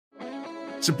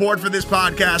Support for this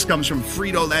podcast comes from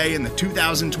Frito-Lay and the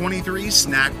 2023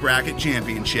 Snack Bracket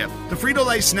Championship. The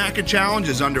Frito-Lay Snack Challenge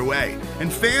is underway,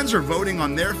 and fans are voting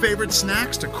on their favorite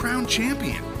snacks to crown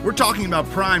champion. We're talking about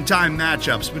prime-time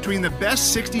matchups between the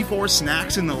best 64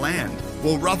 snacks in the land.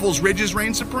 Will Ruffles Ridges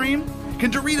reign supreme?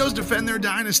 Can Doritos defend their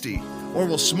dynasty? Or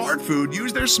will Smart Food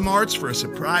use their smarts for a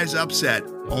surprise upset?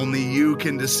 Only you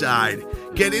can decide.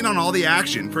 Get in on all the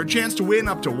action for a chance to win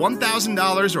up to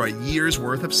 $1,000 or a year's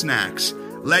worth of snacks.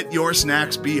 Let your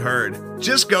snacks be heard.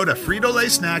 Just go to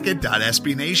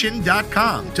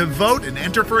fritolaysnacket.sbnation.com to vote and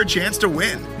enter for a chance to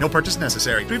win. No purchase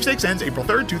necessary. Sweepstakes ends April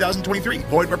 3rd, 2023.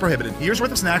 Void where prohibited. Year's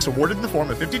worth of snacks awarded in the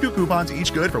form of 52 coupons,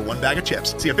 each good for one bag of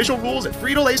chips. See official rules at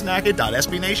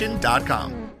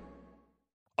fritolaysnacket.sbnation.com.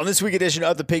 On this week edition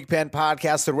of the Pigpen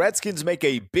Podcast, the Redskins make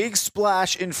a big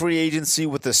splash in free agency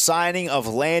with the signing of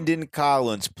Landon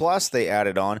Collins. Plus, they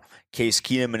added on Case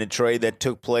Keenum in a trade that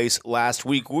took place last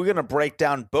week. We're going to break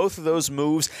down both of those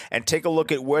moves and take a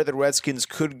look at where the Redskins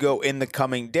could go in the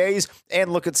coming days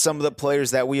and look at some of the players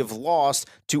that we have lost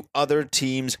to other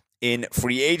teams in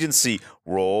free agency.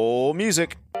 Roll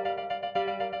music.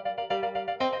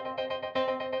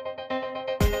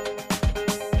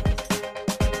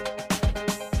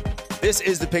 This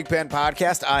is the Pigpen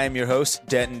Podcast. I am your host,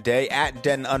 Denton Day, at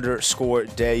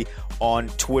Denton_Day on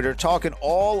Twitter, talking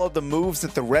all of the moves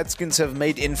that the Redskins have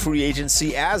made in free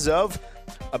agency as of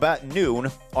about noon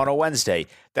on a Wednesday.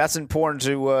 That's important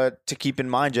to keep in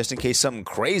mind just in case something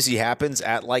crazy happens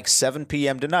at like 7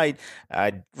 p.m. tonight.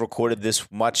 I recorded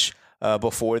this much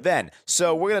before then.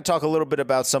 So we're going to talk a little bit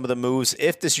about some of the moves.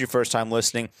 If this is your first time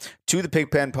listening to the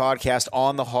Pigpen Podcast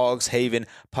on the Hogs Haven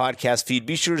podcast feed,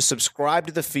 be sure to subscribe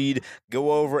to the feed,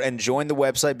 go over and join the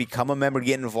website, become a member,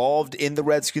 get involved in the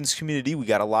Redskins community. We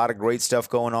got a lot of great stuff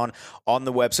going on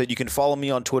the website. You can follow me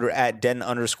on Twitter at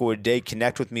Den_Day.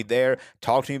 Connect with me there.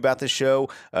 Talk to me about the show.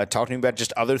 Talk to me about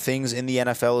just other things in the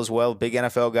NFL as well. Big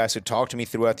NFL guy, so talk to me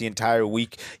throughout the entire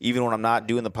week, even when I'm not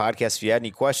doing the podcast. If you had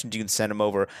any questions, you can send them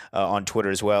over on Twitter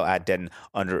as well at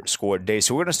Den_Day.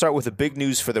 So we're going to start with the big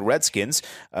news for the Redskins.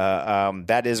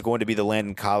 That is going to be the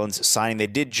Landon Collins signing. They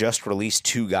did just release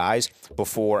two guys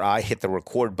before I hit the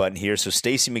record button here. So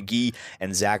Stacey McGee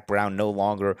and Zach Brown no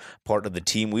longer part of the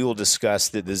team. We will discuss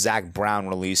the Zach Brown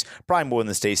release probably more than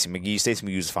the Stacey McGee. Stacey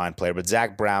McGee is a fine player, but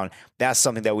Zach Brown, that's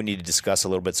something that we need to discuss a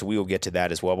little bit, so we will get to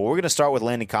that as well. But we're going to start with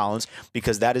Landon Collins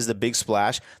because that is the big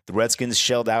splash. The Redskins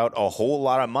shelled out a whole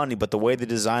lot of money, but the way they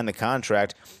designed the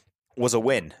contract was a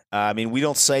win. I mean, we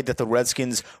don't say that the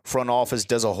Redskins front office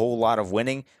does a whole lot of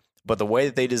winning, but the way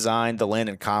that they designed the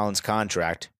Landon Collins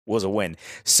contract was a win.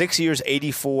 6 years,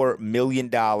 $84 million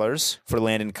for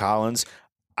Landon Collins.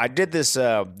 I did this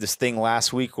thing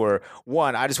last week where,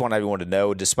 one, I just want everyone to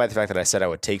know, despite the fact that I said I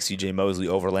would take C.J. Mosley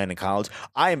over Landon Collins,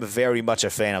 I am very much a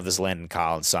fan of this Landon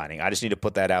Collins signing. I just need to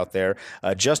put that out there,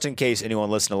 just in case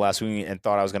anyone listened to last week and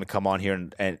thought I was going to come on here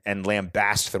and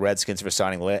lambast the Redskins for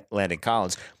signing Landon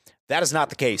Collins. That is not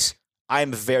the case. I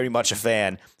am very much a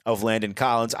fan of Landon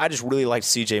Collins. I just really like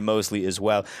C.J. Mosley as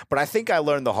well. But I think I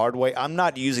learned the hard way. I'm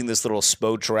not using this little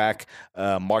SPOTRAC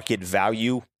market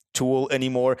value tool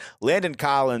anymore. Landon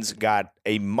Collins got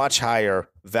a much higher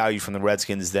value from the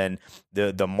Redskins than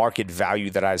the market value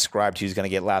that I ascribed he was going to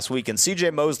get last week. And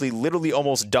C.J. Mosley literally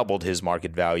almost doubled his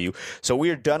market value. So we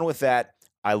are done with that.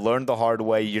 I learned the hard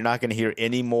way. You're not going to hear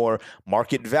any more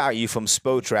market value from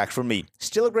SPOTRAC from me.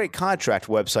 Still a great contract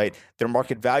website. Their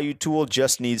market value tool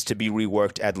just needs to be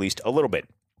reworked at least a little bit.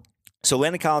 So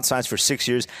Landon Collins signs for 6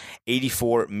 years,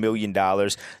 $84 million.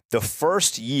 The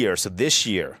first year, so this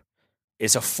year,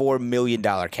 is a $4 million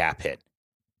cap hit.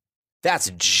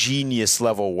 That's genius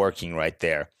level working right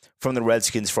there from the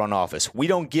Redskins front office. We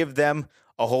don't give them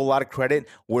a whole lot of credit.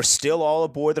 We're still all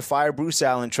aboard the fire Bruce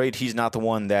Allen trade. He's not the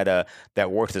one that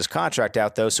worked his contract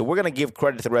out, though. So we're going to give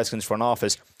credit to the Redskins front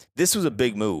office. This was a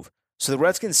big move. So the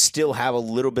Redskins still have a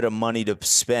little bit of money to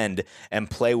spend and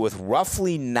play with,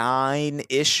 roughly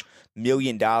 $9-ish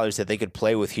million that they could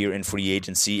play with here in free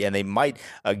agency, and they might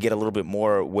get a little bit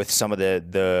more with some of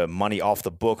the money off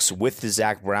the books with the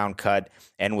Zach Brown cut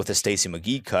and with the Stacey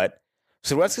McGee cut.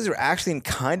 So the Redskins are actually in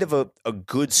kind of a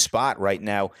good spot right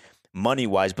now,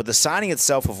 money-wise, but the signing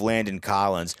itself of Landon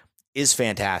Collins is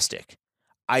fantastic.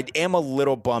 I am a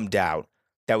little bummed out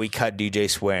that we cut DJ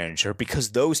Swearinger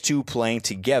because those two playing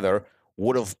together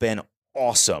would have been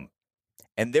awesome.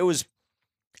 And there was,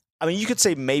 I mean, you could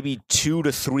say maybe 2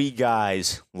 to 3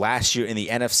 guys last year in the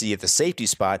NFC at the safety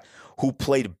spot who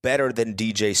played better than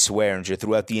DJ Swearinger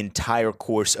throughout the entire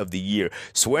course of the year.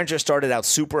 Swearinger started out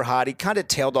super hot. He kind of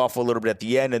tailed off a little bit at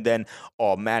the end, and then,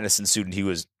 Madison Sutton, he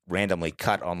was randomly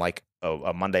cut on like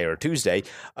a Monday or a Tuesday.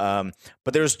 But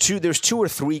there's two or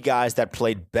three guys that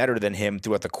played better than him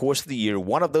throughout the course of the year.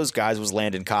 One of those guys was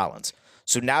Landon Collins.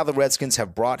 So now the Redskins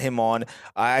have brought him on.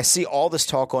 I see all this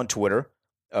talk on Twitter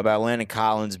about Landon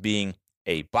Collins being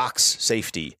a box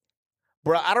safety.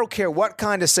 Bro, I don't care what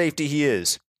kind of safety he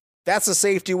is. That's the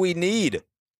safety we need.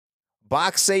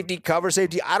 Box safety, cover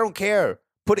safety, I don't care.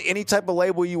 Put any type of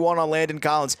label you want on Landon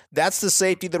Collins. That's the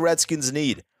safety the Redskins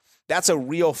need. That's a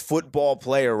real football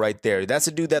player right there. That's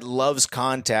a dude that loves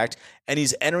contact, and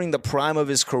he's entering the prime of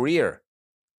his career.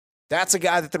 That's a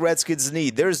guy that the Redskins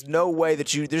need. There's no way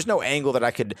there's no angle that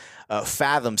I could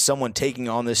fathom someone taking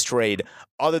on this trade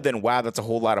other than, wow, that's a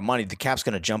whole lot of money. The cap's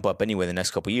going to jump up anyway in the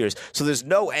next couple of years. So there's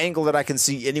no angle that I can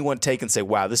see anyone take and say,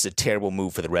 wow, this is a terrible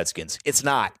move for the Redskins. It's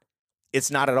not. It's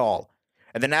not at all.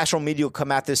 And the national media will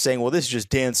come at this saying, well, this is just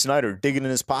Dan Snyder digging in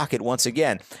his pocket once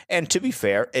again. And to be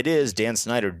fair, it is Dan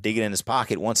Snyder digging in his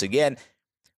pocket once again.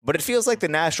 But it feels like the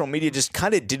national media just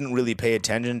kind of didn't really pay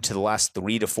attention to the last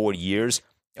 3 to 4 years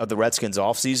of the Redskins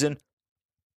offseason.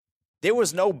 There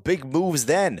was no big moves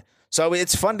then. So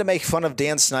it's fun to make fun of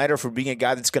Dan Snyder for being a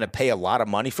guy that's going to pay a lot of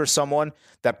money for someone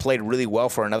that played really well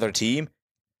for another team.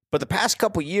 But the past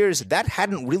couple years, that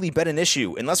hadn't really been an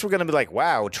issue, unless we're going to be like,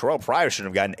 wow, Terrell Pryor should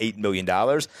have gotten $8 million.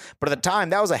 But at the time,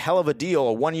 that was a hell of a deal,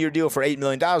 a one-year deal for $8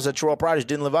 million that Terrell Pryor just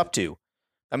didn't live up to.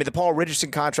 I mean, the Paul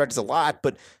Richardson contract is a lot,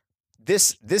 but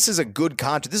this is a good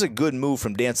contract. This is a good move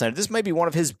from Dan Snyder. This may be one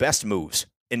of his best moves,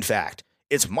 in fact.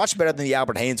 It's much better than the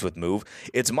Albert Haynesworth move.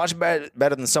 It's much better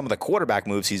than some of the quarterback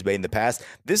moves he's made in the past.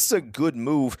 This is a good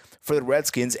move for the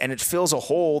Redskins, and it fills a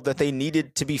hole that they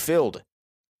needed to be filled.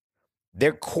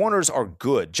 Their corners are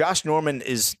good. Josh Norman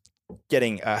is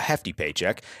getting a hefty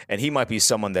paycheck, and he might be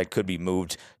someone that could be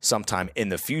moved sometime in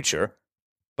the future.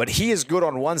 But he is good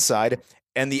on one side,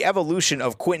 and the evolution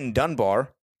of Quentin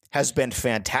Dunbar has been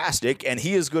fantastic, and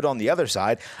he is good on the other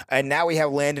side. And now we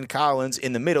have Landon Collins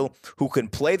in the middle who can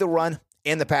play the run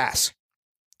and the pass.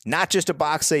 Not just a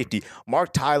box safety.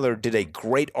 Mark Tyler did a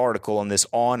great article on this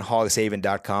on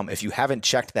hogshaven.com. If you haven't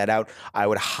checked that out, I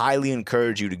would highly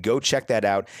encourage you to go check that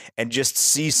out and just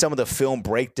see some of the film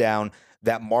breakdown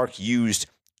that Mark used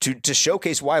to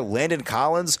showcase why Landon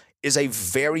Collins is a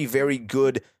very, very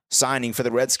good signing for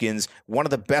the Redskins, one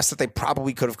of the best that they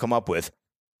probably could have come up with.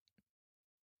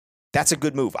 That's a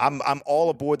good move. I'm all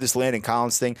aboard this Landon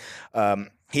Collins thing.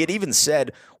 He had even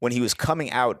said when he was coming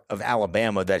out of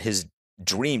Alabama that his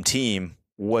dream team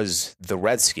was the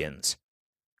Redskins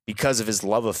because of his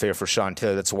love affair for Sean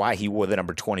Taylor. That's why he wore the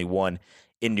number 21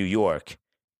 in New York.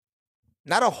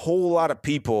 Not a whole lot of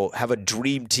people have a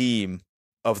dream team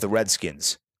of the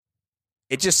Redskins.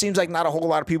 It just seems like not a whole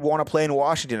lot of people want to play in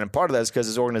Washington, and part of that is because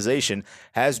his organization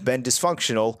has been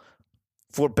dysfunctional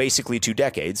for basically 2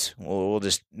 decades. We're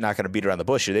just not going to beat around the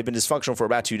bush here. They've been dysfunctional for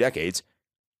about 2 decades.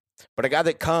 But a guy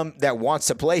that wants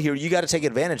to play here, you got to take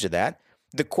advantage of that.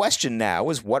 The question now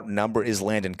is, what number is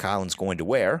Landon Collins going to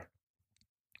wear?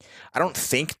 I don't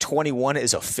think 21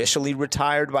 is officially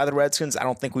retired by the Redskins. I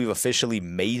don't think we've officially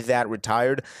made that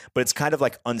retired, but it's kind of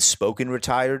like unspoken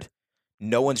retired.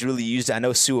 No one's really used it. I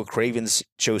know Sua Cravens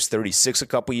chose 36 a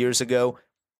couple years ago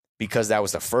because that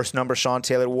was the first number Sean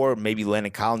Taylor wore. Maybe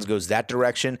Landon Collins goes that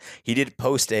direction. He did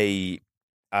post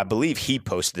I believe he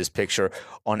posted this picture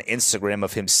on Instagram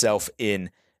of himself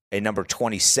in a number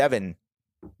 27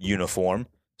 uniform.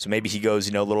 So maybe he goes,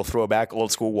 a little throwback,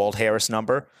 old school Walt Harris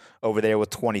number over there with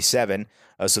 27.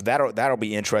 So that'll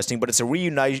be interesting. But it's a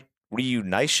reunion.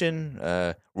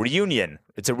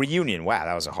 It's a reunion. Wow,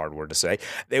 that was a hard word to say.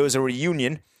 There was a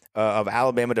reunion of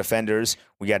Alabama defenders.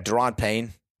 We got Deron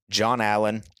Payne, John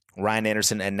Allen, Ryan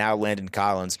Anderson, and now Landon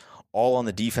Collins, all on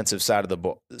the defensive side of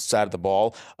the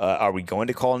ball. Are we going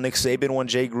to call Nick Saban when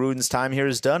Jay Gruden's time here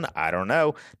is done? I don't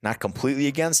know. Not completely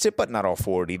against it, but not all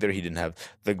for it either. He didn't have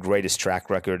the greatest track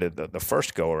record of the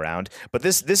first go-around. But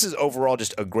this is overall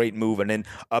just a great move. And in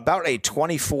about a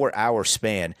 24-hour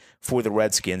span for the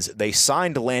Redskins, they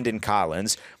signed Landon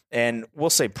Collins, and we'll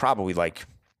say probably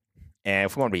and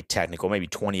if we want to be technical, maybe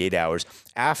 28 hours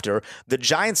after, the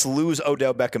Giants lose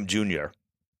Odell Beckham Jr.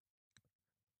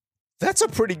 That's a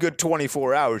pretty good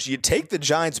 24 hours. You take the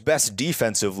Giants' best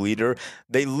defensive leader.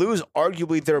 They lose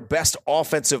arguably their best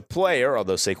offensive player,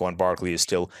 although Saquon Barkley is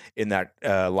still in that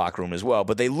locker room as well.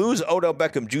 But they lose Odell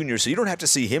Beckham Jr., so you don't have to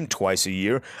see him twice a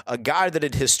year. A guy that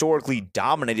had historically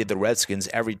dominated the Redskins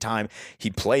every time he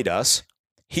played us.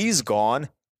 He's gone.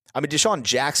 I mean, Deshaun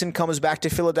Jackson comes back to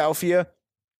Philadelphia,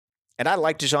 and I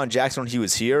liked Deshaun Jackson when he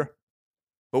was here.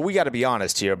 But we got to be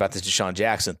honest here about this Deshaun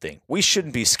Jackson thing. We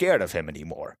shouldn't be scared of him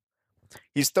anymore.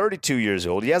 He's 32 years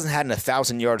old. He hasn't had an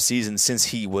 1,000-yard season since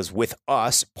he was with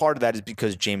us. Part of that is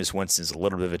because Jameis Winston's a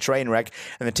little bit of a train wreck,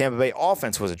 and the Tampa Bay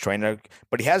offense was a train wreck,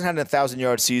 but he hasn't had an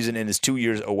 1,000-yard season in his 2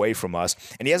 years away from us,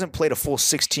 and he hasn't played a full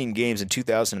 16 games in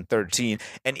 2013.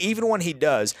 And even when he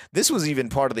does, this was even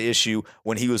part of the issue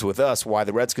when he was with us, why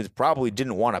the Redskins probably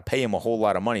didn't want to pay him a whole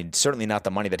lot of money, certainly not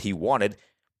the money that he wanted.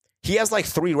 He has like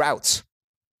 3 routes.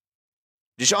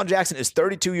 Deshaun Jackson is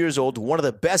 32 years old, one of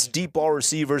the best deep ball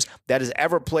receivers that has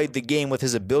ever played the game with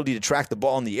his ability to track the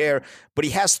ball in the air, but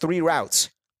he has 3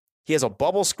 routes. He has a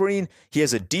bubble screen, he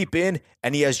has a deep in,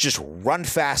 and he has just run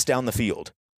fast down the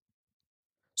field.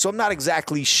 So I'm not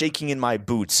exactly shaking in my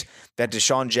boots that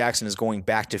Deshaun Jackson is going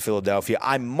back to Philadelphia.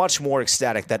 I'm much more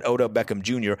ecstatic that Odell Beckham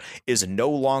Jr. is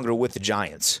no longer with the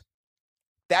Giants.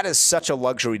 That is such a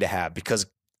luxury to have because,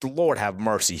 Lord have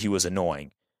mercy, he was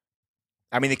annoying.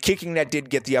 I mean, the kicking net did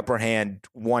get the upper hand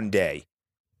one day,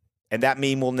 and that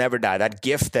meme will never die. That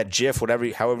GIF, that GIF,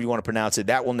 however you want to pronounce it,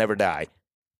 that will never die.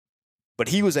 But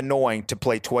he was annoying to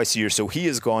play twice a year, so he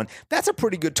is gone. That's a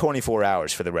pretty good 24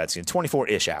 hours for the Redskins,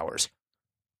 24-ish hours.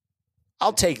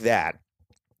 I'll take that.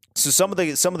 So some of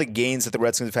the gains that the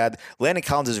Redskins have had, Landon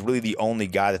Collins is really the only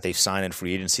guy that they've signed in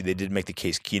free agency. They did make the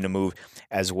Case Keenum move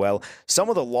as well. Some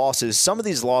of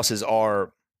these losses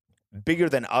are bigger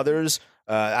than others.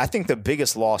 I think the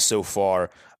biggest loss so far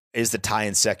is the Ty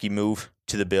Nsekhe move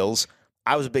to the Bills.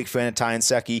 I was a big fan of Ty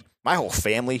Nsekhe. My whole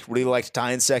family really liked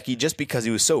Ty Nsekhe just because he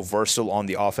was so versatile on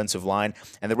the offensive line.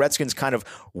 And the Redskins' kind of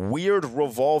weird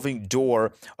revolving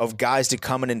door of guys to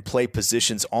come in and play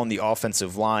positions on the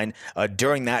offensive line.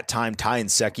 During that time, Ty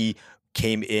Nsekhe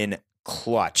came in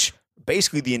clutch.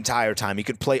 Basically the entire time. He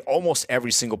could play almost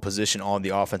every single position on the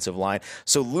offensive line.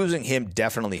 So losing him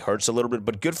definitely hurts a little bit,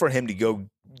 but good for him to go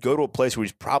to a place where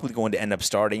he's probably going to end up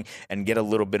starting and get a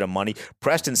little bit of money.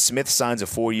 Preston Smith signs a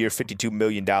 4-year, $52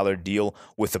 million deal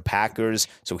with the Packers,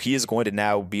 so he is going to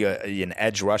now be an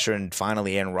edge rusher, and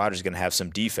finally Aaron Rodgers is going to have some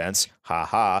defense.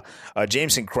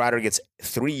 Jameson Crowder gets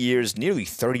 3 years, nearly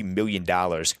 $30 million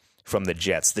from the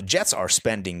Jets. The Jets are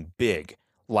spending big.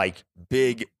 Like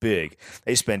big.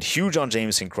 They spend huge on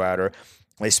Jameson Crowder.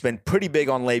 They spent pretty big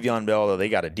on Le'Veon Bell, although they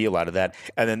got a deal out of that.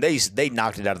 And then they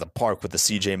knocked it out of the park with the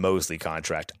C.J. Mosley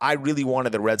contract. I really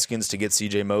wanted the Redskins to get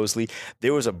C.J. Mosley.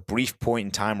 There was a brief point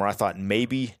in time where I thought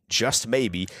maybe, just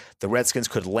maybe, the Redskins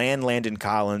could land Landon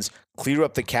Collins, clear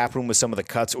up the cap room with some of the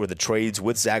cuts or the trades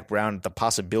with Zach Brown, the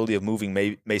possibility of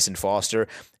moving Mason Foster,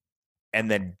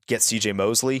 and then get C.J.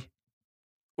 Mosley.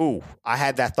 Ooh, I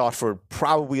had that thought for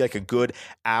probably like a good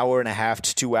hour and a half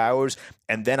to 2 hours,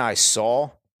 and then I saw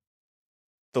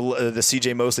the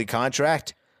C.J. Mosley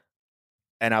contract,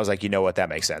 and I was like, you know what, that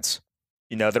makes sense.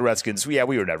 You know, the Redskins, we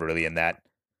were never really in that.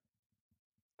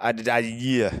 That's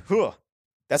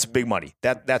big money.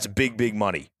 That's big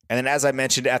money. And then as I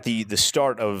mentioned at the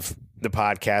start of the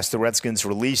podcast, the Redskins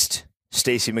released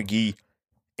Stacey McGee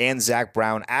and Zach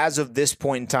Brown. As of this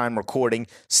point in time recording,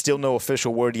 still no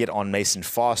official word yet on Mason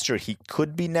Foster. He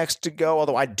could be next to go,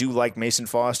 although I do like Mason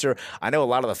Foster. I know a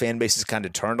lot of the fan base has kind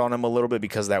of turned on him a little bit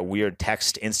because of that weird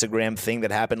text Instagram thing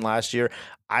that happened last year.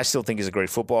 I still think he's a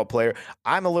great football player.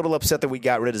 I'm a little upset that we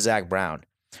got rid of Zach Brown.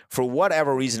 For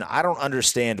whatever reason, I don't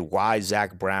understand why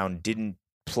Zach Brown didn't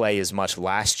play as much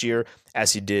last year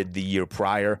as he did the year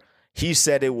prior. He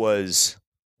said it was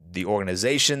the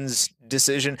organization's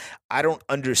decision. I don't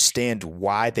understand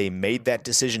why they made that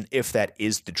decision if that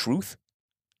is the truth.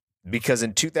 Because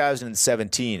in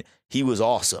 2017, he was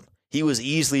awesome. He was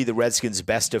easily the Redskins'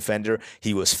 best defender.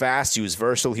 He was fast. He was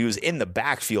versatile. He was in the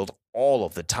backfield all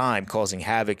of the time, causing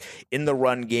havoc in the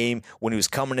run game when he was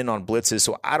coming in on blitzes.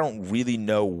 So I don't really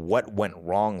know what went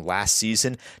wrong last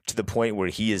season to the point where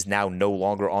he is now no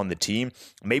longer on the team.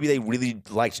 Maybe they really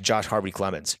liked Josh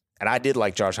Harvey-Clemens. And I did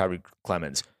like Josh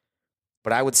Harvey-Clemens.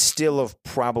 But I would still have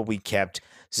probably kept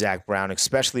Zach Brown,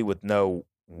 especially with no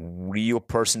real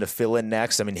person to fill in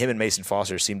next. I mean, him and Mason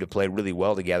Foster seem to play really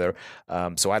well together.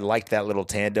 So I liked that little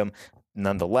tandem.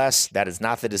 Nonetheless, that is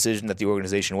not the decision that the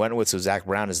organization went with, so Zach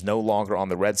Brown is no longer on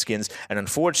the Redskins, and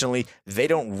unfortunately, they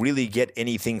don't really get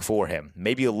anything for him.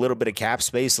 Maybe a little bit of cap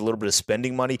space, a little bit of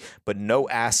spending money, but no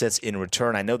assets in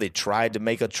return. I know they tried to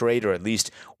make a trade, or at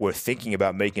least were thinking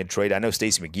about making a trade. I know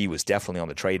Stacey McGee was definitely on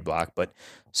the trade block, but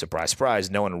surprise,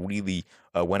 surprise, no one really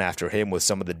went after him with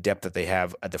some of the depth that they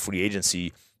have at the free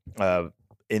agency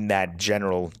in that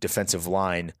general defensive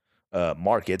line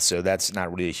market, so that's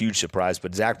not really a huge surprise.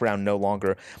 But Zach Brown no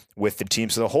longer with the team.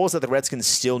 So the holes that the Redskins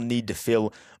still need to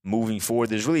fill moving forward,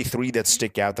 there's really three that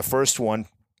stick out. The first one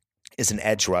is an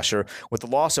edge rusher. With the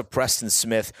loss of Preston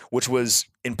Smith, which was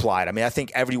implied. I mean, I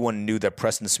think everyone knew that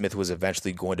Preston Smith was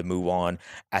eventually going to move on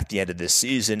at the end of this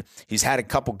season. He's had a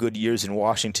couple good years in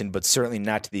Washington, but certainly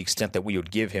not to the extent that we would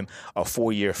give him a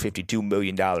 4-year, $52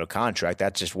 million contract.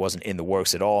 That just wasn't in the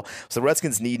works at all. So the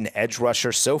Redskins need an edge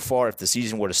rusher. So far, if the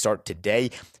season were to start today,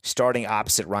 starting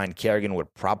opposite Ryan Kerrigan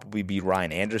would probably be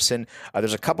Ryan Anderson.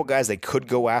 There's a couple guys they could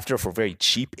go after for very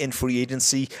cheap in free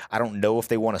agency. I don't know if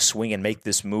they want to swing and make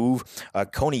this move.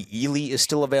 Coney Ely is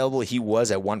still available. He was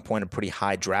at one point a pretty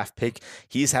high draft pick.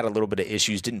 He's had a little bit of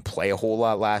issues, didn't play a whole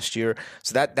lot last year.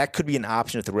 So that could be an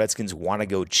option if the Redskins want to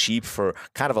go cheap for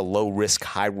kind of a low-risk,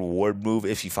 high-reward move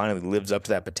if he finally lives up to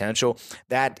that potential.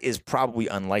 That is probably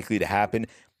unlikely to happen.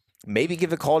 Maybe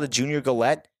give a call to Junior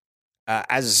Gillette.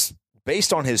 As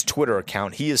based on his Twitter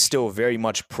account, he is still very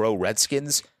much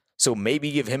pro-Redskins. So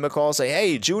maybe give him a call, say,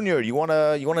 hey, Junior, you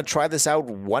wanna try this out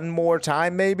one more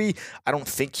time maybe? I don't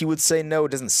think he would say no. It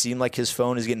doesn't seem like his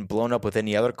phone is getting blown up with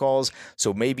any other calls,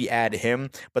 so maybe add him.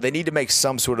 But they need to make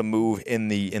some sort of move in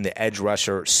the edge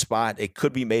rusher spot. It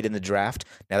could be made in the draft.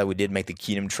 Now that we did make the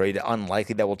Keenum trade,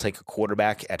 unlikely that we'll take a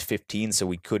quarterback at 15, so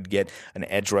we could get an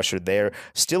edge rusher there.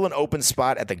 Still an open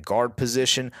spot at the guard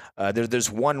position. There's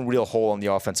one real hole on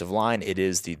the offensive line. It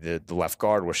is the left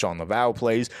guard where Sean Laval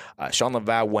plays. Sean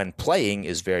Laval, when playing,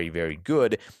 is very, very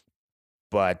good,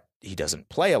 but he doesn't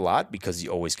play a lot because he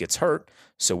always gets hurt.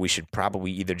 So we should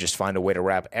probably either just find a way to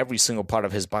wrap every single part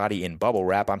of his body in bubble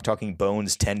wrap. I'm talking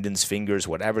bones, tendons, fingers,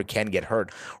 whatever can get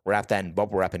hurt. Wrap that in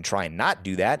bubble wrap and try and not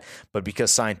do that. But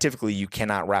because scientifically you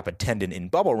cannot wrap a tendon in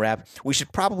bubble wrap, we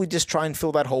should probably just try and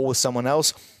fill that hole with someone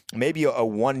else. Maybe a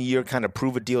 1-year kind of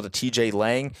prove a deal to TJ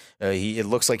Lang. It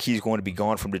looks like he's going to be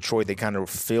gone from Detroit. They kind of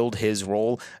filled his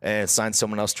role and signed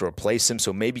someone else to replace him.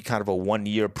 So maybe kind of a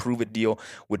 1-year prove it deal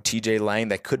with TJ Lang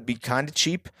that could be kind of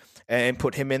cheap and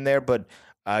put him in there. But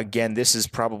again, this is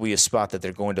probably a spot that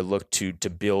they're going to look to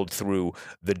build through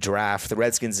the draft. The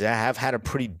Redskins have had a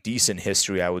pretty decent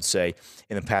history, I would say,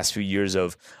 in the past few years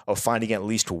of finding at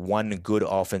least one good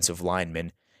offensive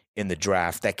lineman in the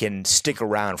draft that can stick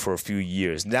around for a few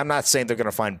years. And I'm not saying they're going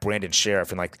to find Brandon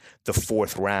Sheriff in like the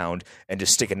 4th round and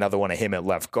just stick another one of him at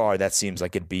left guard. That seems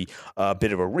like it'd be a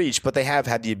bit of a reach, but they have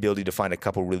had the ability to find a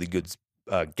couple really good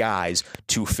guys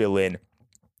to fill in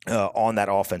on that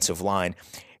offensive line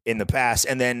in the past.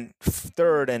 And then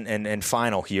third and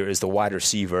final here is the wide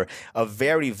receiver, a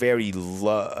very, very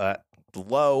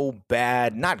low,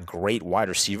 bad, not great wide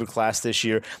receiver class this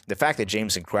year. The fact that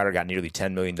Jameson Crowder got nearly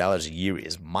 $10 million a year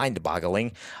is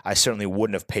mind-boggling. I certainly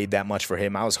wouldn't have paid that much for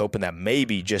him. I was hoping that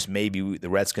maybe, just maybe, the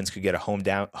Redskins could get a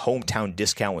hometown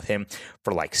discount with him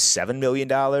for like $7 million.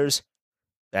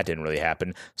 That didn't really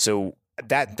happen. So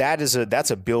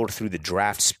that's a build through the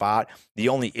draft spot. The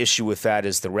only issue with that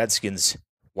is the Redskins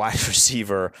wide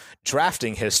receiver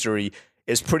drafting history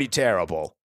is pretty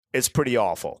terrible. It's pretty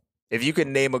awful. If you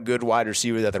can name a good wide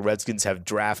receiver that the Redskins have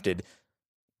drafted,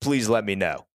 please let me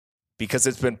know, because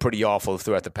it's been pretty awful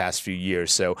throughout the past few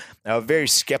years. So I'm very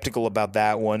skeptical about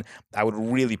that one. I would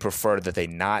really prefer that they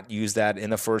not use that in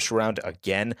the first round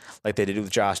again, like they did with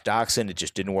Josh Doxson. It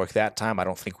just didn't work that time. I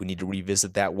don't think we need to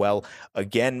revisit that well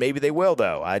again. Maybe they will,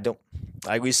 though. I don't.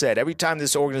 Like we said, every time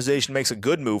this organization makes a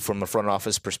good move from the front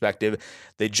office perspective,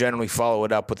 they generally follow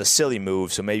it up with a silly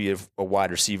move. So maybe a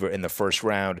wide receiver in the first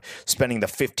round, spending the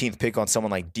 15th pick on someone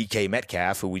like DK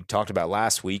Metcalf, who we talked about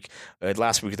last week or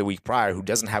the week prior, who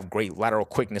doesn't have great lateral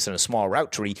quickness and a small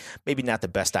route tree, maybe not the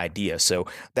best idea. So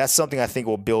that's something I think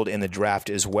we'll build in the draft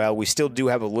as well. We still do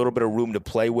have a little bit of room to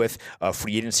play with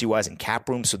free agency-wise and cap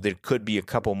room, so there could be a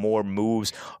couple more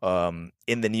moves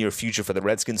in the near future for the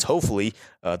Redskins. Hopefully,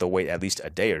 they'll wait at least a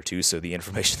day or two so the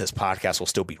information in this podcast will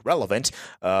still be relevant.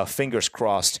 Fingers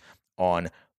crossed on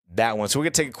that one. So we're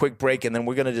going to take a quick break, and then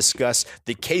we're going to discuss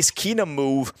the Case Keenum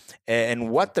move and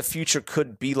what the future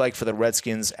could be like for the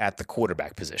Redskins at the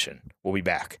quarterback position. We'll be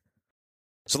back.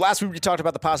 So last week we talked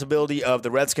about the possibility of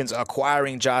the Redskins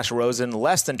acquiring Josh Rosen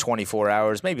less than 24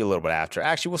 hours, maybe a little bit after.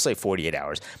 Actually, we'll say 48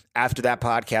 hours. After that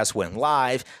podcast went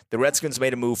live, the Redskins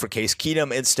made a move for Case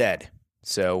Keenum instead.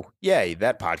 So, yay,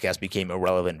 that podcast became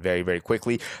irrelevant very, very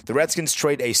quickly. The Redskins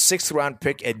trade a 6th-round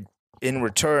pick, and in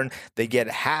return, they get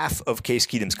half of Case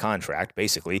Keenum's contract,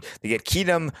 basically. They get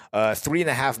Keenum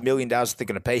 $3.5 million that they're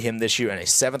going to pay him this year and a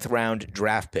 7th-round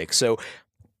draft pick. So,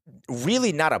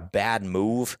 really not a bad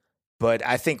move, but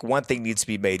I think one thing needs to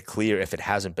be made clear if it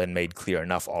hasn't been made clear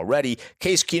enough already.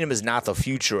 Case Keenum is not the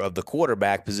future of the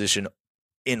quarterback position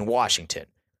in Washington.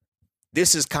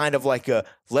 This is kind of like a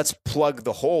let's plug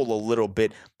the hole a little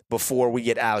bit before we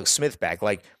get Alex Smith back.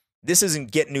 Like, this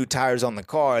isn't get new tires on the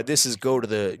car. This is go to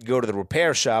the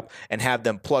repair shop and have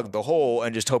them plug the hole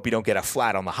and just hope you don't get a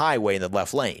flat on the highway in the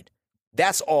left lane.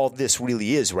 That's all this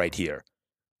really is right here.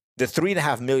 The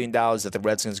 $3.5 million that the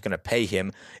Redskins are going to pay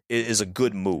him is a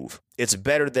good move. It's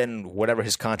better than whatever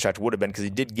his contract would have been because he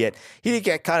did get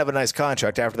kind of a nice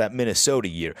contract after that Minnesota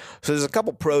year. So there's a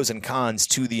couple pros and cons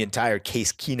to the entire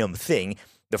Case Keenum thing.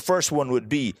 The first one would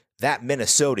be that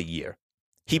Minnesota year.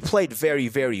 He played very,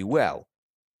 very well.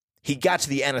 He got to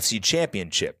the NFC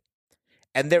Championship.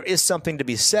 And there is something to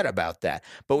be said about that.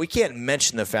 But we can't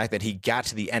mention the fact that he got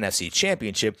to the NFC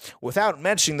Championship without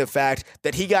mentioning the fact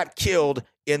that he got killed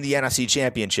in the NFC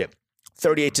Championship.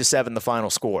 38-7 the final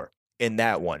score in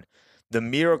that one. The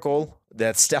miracle,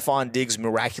 that Stephon Diggs'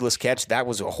 miraculous catch, that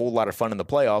was a whole lot of fun in the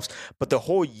playoffs. But the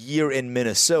whole year in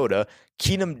Minnesota,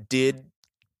 Keenum did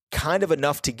kind of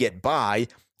enough to get by,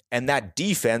 and that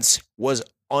defense was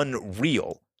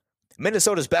unreal.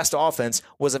 Minnesota's best offense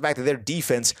was the fact that their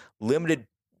defense limited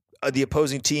the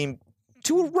opposing team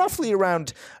to roughly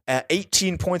around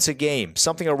 18 points a game.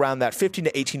 Something around that, 15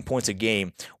 to 18 points a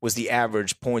game was the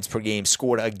average points per game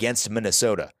scored against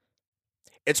Minnesota.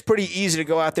 It's pretty easy to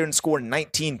go out there and score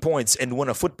 19 points and win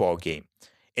a football game.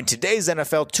 In today's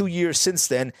NFL, 2 years since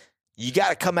then, you got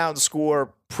to come out and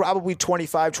score probably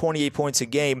 25, 28 points a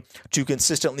game to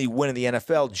consistently win in the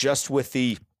NFL just with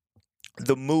the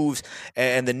moves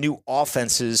and the new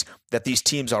offenses that these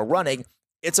teams are running.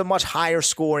 It's a much higher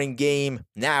scoring game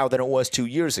now than it was 2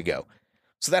 years ago.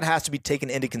 So that has to be taken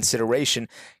into consideration.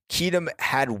 Keenum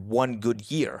had one good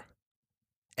year.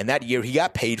 And that year he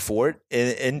got paid for it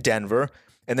in Denver.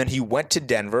 And then he went to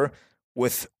Denver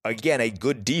with, again, a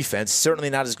good defense.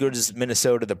 Certainly not as good as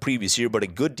Minnesota the previous year, but a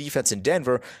good defense in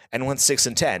Denver, and went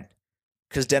 6-10.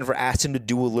 Because Denver asked him to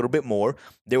do a little bit more.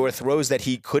 There were throws that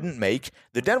he couldn't make.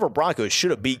 The Denver Broncos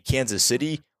should have beat Kansas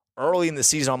City early in the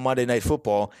season on Monday Night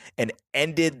Football and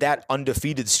ended that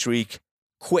undefeated streak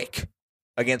quick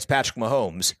against Patrick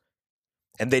Mahomes.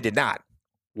 And they did not.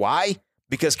 Why?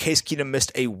 Because Case Keenum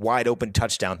missed a wide-open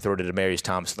touchdown throw to Demaryius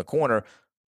Thomas in the corner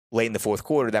late in the fourth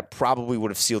quarter. That probably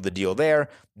would have sealed the deal there.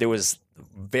 There was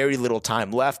very little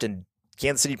time left, and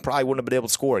Kansas City probably wouldn't have been able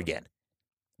to score again.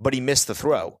 But he missed the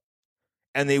throw.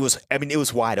 And it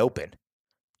was wide open.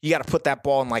 You got to put that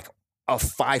ball in like a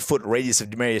 5-foot radius of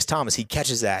Demaryius Thomas. He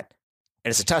catches that,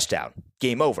 and it's a touchdown.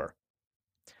 Game over.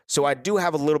 So I do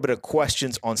have a little bit of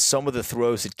questions on some of the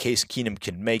throws that Case Keenum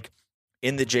can make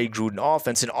in the Jay Gruden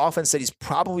offense, an offense that he's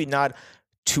probably not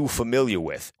too familiar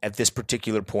with at this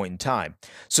particular point in time.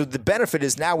 So the benefit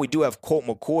is now we do have Colt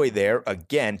McCoy there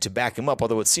again to back him up,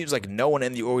 although it seems like no one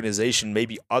in the organization,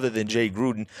 maybe other than Jay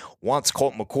Gruden, wants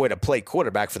Colt McCoy to play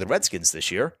quarterback for the Redskins this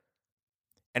year.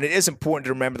 And it is important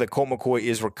to remember that Colt McCoy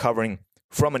is recovering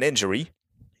from an injury.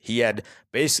 He had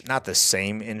basically not the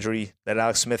same injury that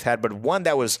Alex Smith had, but one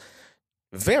that was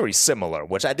very similar,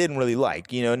 which I didn't really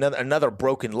like. You know, another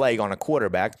broken leg on a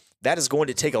quarterback. That is going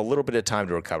to take a little bit of time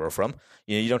to recover from.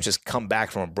 You know, you don't just come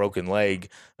back from a broken leg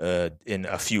in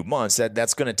a few months.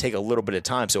 That's going to take a little bit of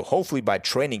time. So hopefully by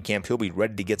training camp, he'll be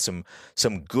ready to get some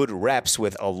good reps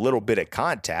with a little bit of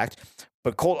contact.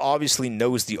 But Colt obviously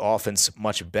knows the offense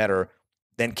much better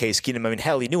than Case Keenum. I mean,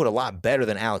 hell, he knew it a lot better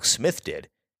than Alex Smith did.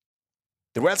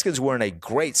 The Redskins were in a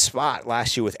great spot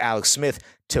last year with Alex Smith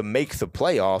to make the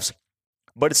playoffs.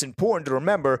 But it's important to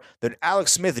remember that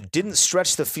Alex Smith didn't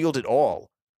stretch the field at all.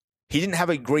 He didn't have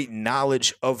a great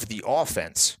knowledge of the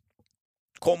offense.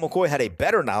 Colt McCoy had a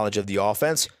better knowledge of the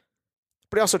offense,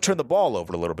 but he also turned the ball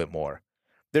over a little bit more.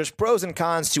 There's pros and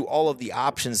cons to all of the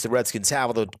options the Redskins have,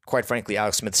 although, quite frankly,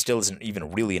 Alex Smith still isn't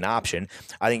even really an option.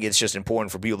 I think it's just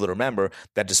important for people to remember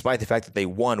that despite the fact that they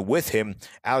won with him,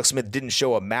 Alex Smith didn't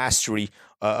show a mastery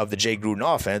of the Jay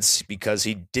Gruden offense because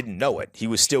he didn't know it. He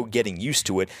was still getting used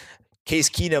to it. Case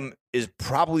Keenum is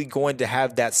probably going to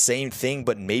have that same thing,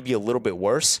 but maybe a little bit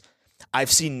worse.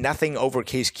 I've seen nothing over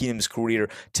Case Keenum's career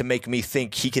to make me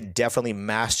think he could definitely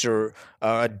master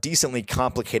a decently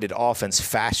complicated offense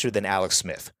faster than Alex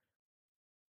Smith.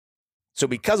 So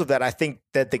because of that, I think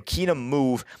that the Keenum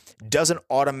move doesn't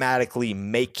automatically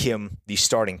make him the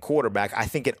starting quarterback. I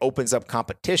think it opens up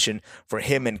competition for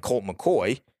him and Colt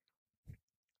McCoy.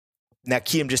 Now,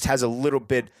 Keenum just has a little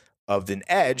bit of an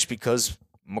edge because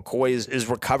McCoy is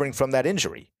recovering from that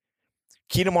injury.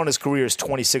 Keenum on his career is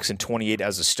 26-28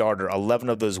 as a starter. 11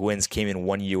 of those wins came in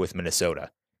 1 year with Minnesota.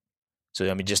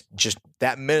 So, I mean, just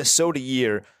that Minnesota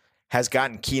year has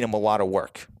gotten Keenum a lot of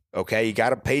work. Okay, he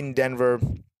got paid in Denver.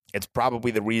 It's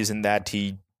probably the reason that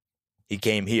he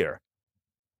came here.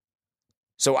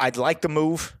 So I'd like the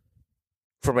move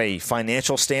from a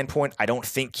financial standpoint. I don't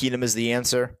think Keenum is the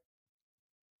answer.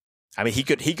 I mean, he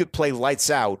could play lights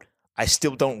out. I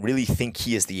still don't really think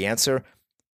he is the answer.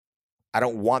 I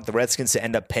don't want the Redskins to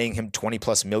end up paying him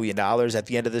 $20+ million at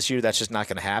the end of this year. That's just not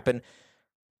going to happen.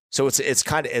 So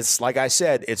it's like I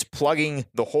said, it's plugging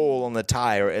the hole on the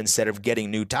tire instead of getting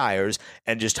new tires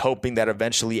and just hoping that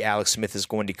eventually Alex Smith is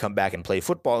going to come back and play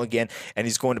football again, and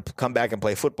he's going to come back and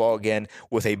play football again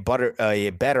with a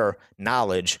better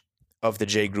knowledge of the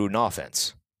Jay Gruden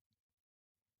offense.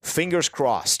 Fingers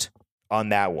crossed on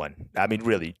that one. I mean,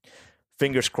 really,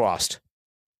 fingers crossed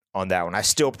on that one. I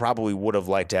still probably would have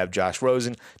liked to have Josh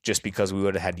Rosen just because we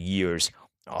would have had years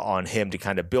on him to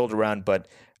kind of build around, but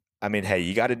I mean, hey,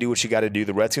 you got to do what you got to do.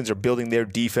 The Redskins are building their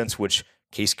defense, which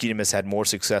Case Keenum has had more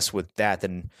success with that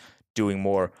than doing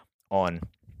more on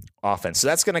offense. So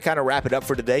that's going to kind of wrap it up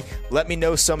for today. Let me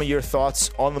know some of your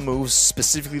thoughts on the moves,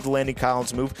 specifically the Landon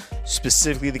Collins move,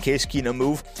 specifically the Case Keenum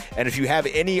move. And if you have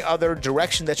any other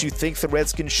direction that you think the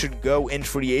Redskins should go in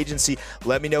free agency,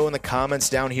 let me know in the comments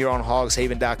down here on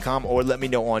hogshaven.com, or let me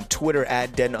know on Twitter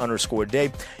at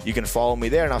Den_Day. You can follow me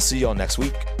there, and I'll see you all next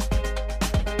week.